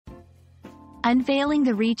Unveiling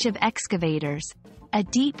the Reach of Excavators, a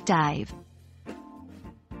deep dive.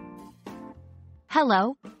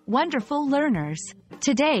 Hello, wonderful learners.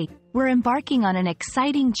 Today, we're embarking on an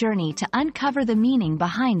exciting journey to uncover the meaning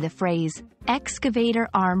behind the phrase, excavator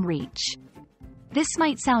arm reach. This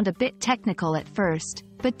might sound a bit technical at first,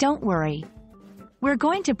 but don't worry. We're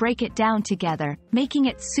going to break it down together, making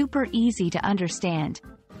it super easy to understand.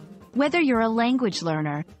 Whether you're a language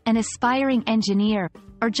learner, an aspiring engineer,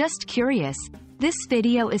 or just curious, this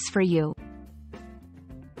video is for you.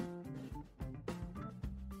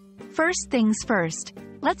 First things first,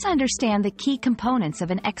 let's understand the key components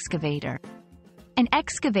of an excavator. An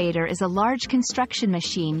excavator is a large construction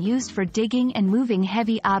machine used for digging and moving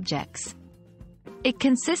heavy objects. It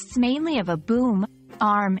consists mainly of a boom,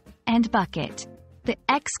 arm, and bucket. The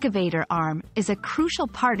excavator arm is a crucial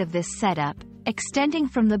part of this setup, extending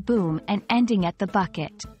from the boom and ending at the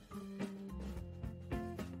bucket.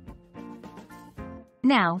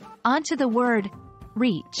 Now, onto the word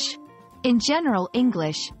reach. In general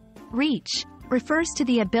English, reach refers to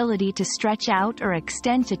the ability to stretch out or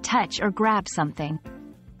extend to touch or grab something.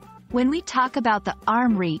 When we talk about the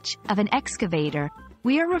arm reach of an excavator,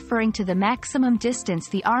 we are referring to the maximum distance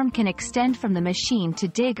the arm can extend from the machine to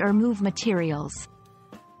dig or move materials.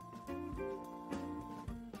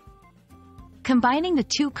 Combining the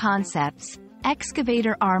two concepts,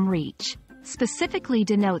 excavator arm reach specifically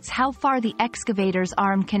denotes how far the excavator's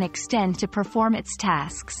arm can extend to perform its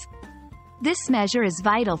tasks. This measure is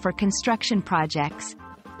vital for construction projects,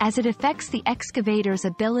 as it affects the excavator's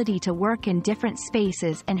ability to work in different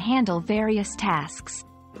spaces and handle various tasks.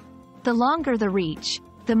 The longer the reach,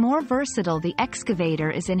 the more versatile the excavator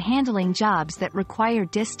is in handling jobs that require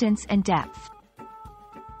distance and depth.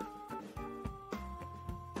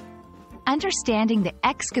 Understanding the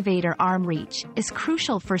excavator arm reach is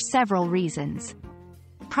crucial for several reasons.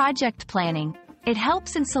 Project planning. It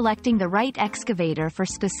helps in selecting the right excavator for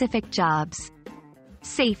specific jobs.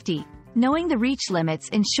 Safety. Knowing the reach limits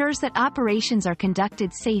ensures that operations are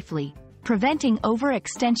conducted safely, preventing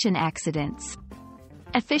overextension accidents.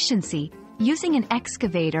 Efficiency. Using an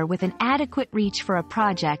excavator with an adequate reach for a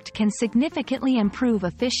project can significantly improve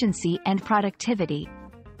efficiency and productivity.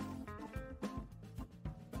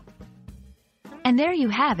 And there you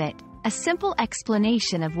have it, a simple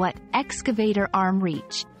explanation of what excavator arm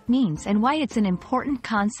reach means and why it's an important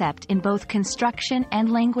concept in both construction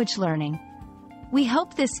and language learning. We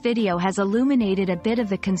hope this video has illuminated a bit of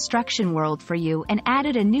the construction world for you and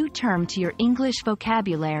added a new term to your English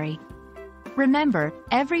vocabulary. Remember,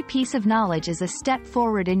 every piece of knowledge is a step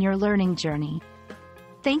forward in your learning journey.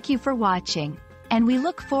 Thank you for watching, and we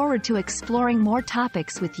look forward to exploring more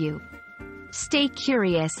topics with you. Stay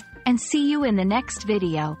curious, and see you in the next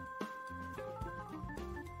video.